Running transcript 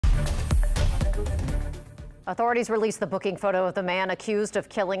Authorities released the booking photo of the man accused of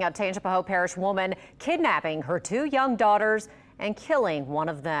killing a Tangipahoa Parish woman, kidnapping her two young daughters, and killing one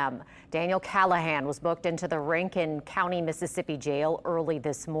of them. Daniel Callihan was booked into the Rankin County, Mississippi Jail early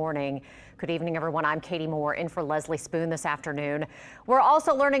this morning. Good evening, everyone. I'm Katie Moore, in for Leslie Spoon this afternoon. We're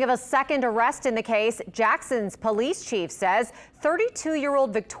also learning of a second arrest in the case. Jackson's police chief says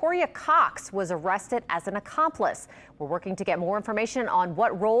 32-year-old Victoria Cox was arrested as an accomplice. We're working to get more information on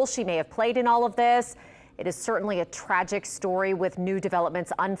what role she may have played in all of this. It is certainly a tragic story with new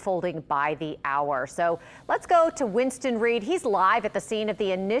developments unfolding by the hour. So let's go to Winston Reed. He's live at the scene of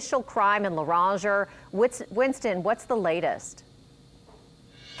the initial crime in Laranger. Winston, what's the latest?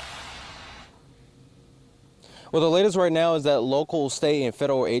 Well, the latest right now is that local, state, and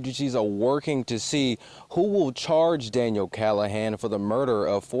federal agencies are working to see who will charge Daniel Callihan for the murder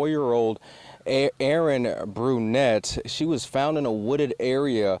of 4-year-old Erin Brunette. She was found in a wooded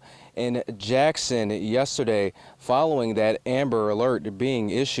area in Jackson yesterday following that Amber Alert being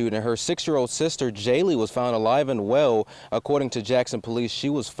issued, and her 6-year-old sister Jaylee was found alive and well. According to Jackson police, she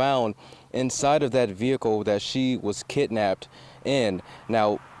was found inside of that vehicle that she was kidnapped in.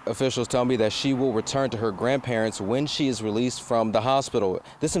 Now, officials tell me that she will return to her grandparents when she is released from the hospital.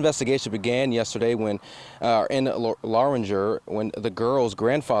 This investigation began yesterday when in Laranger, when the girl's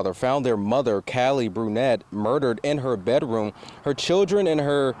grandfather found their mother, Callie Brunette, murdered in her bedroom. Her children and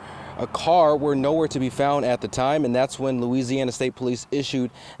her car were nowhere to be found at the time, and that's when Louisiana State Police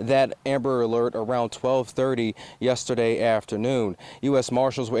issued that Amber Alert around 12:30 yesterday afternoon. U.S.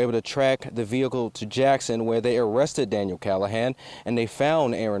 Marshals were able to track the vehicle to Jackson, where they arrested Daniel Callihan, and they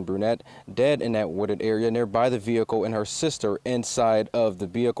found Erin Brunette dead in that wooded area nearby the vehicle and her sister inside of the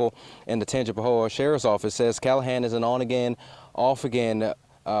vehicle. And the Tangipahoa Sheriff's Office says Callihan is an on-again, off-again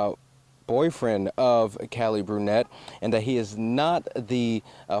boyfriend of Callie Brunette, and that he is not the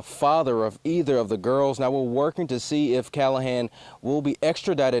father of either of the girls. Now, we're working to see if Callihan will be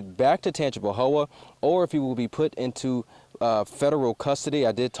extradited back to Tangipahoa or if he will be put into federal custody.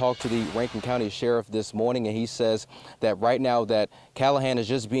 I did talk to the Rankin County Sheriff this morning, and he says that right now that Callihan is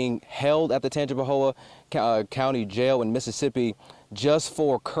just being held at the Tangipahoa County Jail in Mississippi just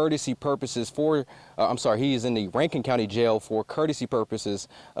for courtesy purposes he is in the Rankin County Jail for courtesy purposes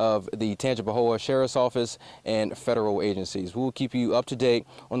of the Tangipahoa Sheriff's Office and federal agencies. We'll keep you up to date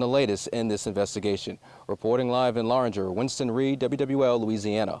on the latest in this investigation. Reporting live in Laranger, Winston Reed, WWL,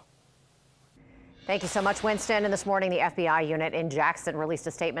 Louisiana. Thank you so much, Winston. And this morning, the FBI unit in Jackson released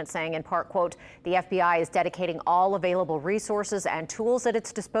a statement saying, in part, quote, the FBI is dedicating all available resources and tools at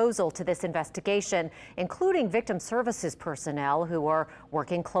its disposal to this investigation, including victim services personnel who are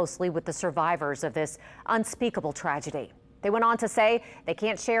working closely with the survivors of this unspeakable tragedy. They went on to say they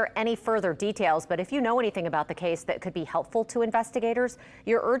can't share any further details, but if you know anything about the case that could be helpful to investigators,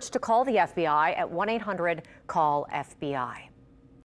 you're urged to call the FBI at 1-800-CALL-FBI.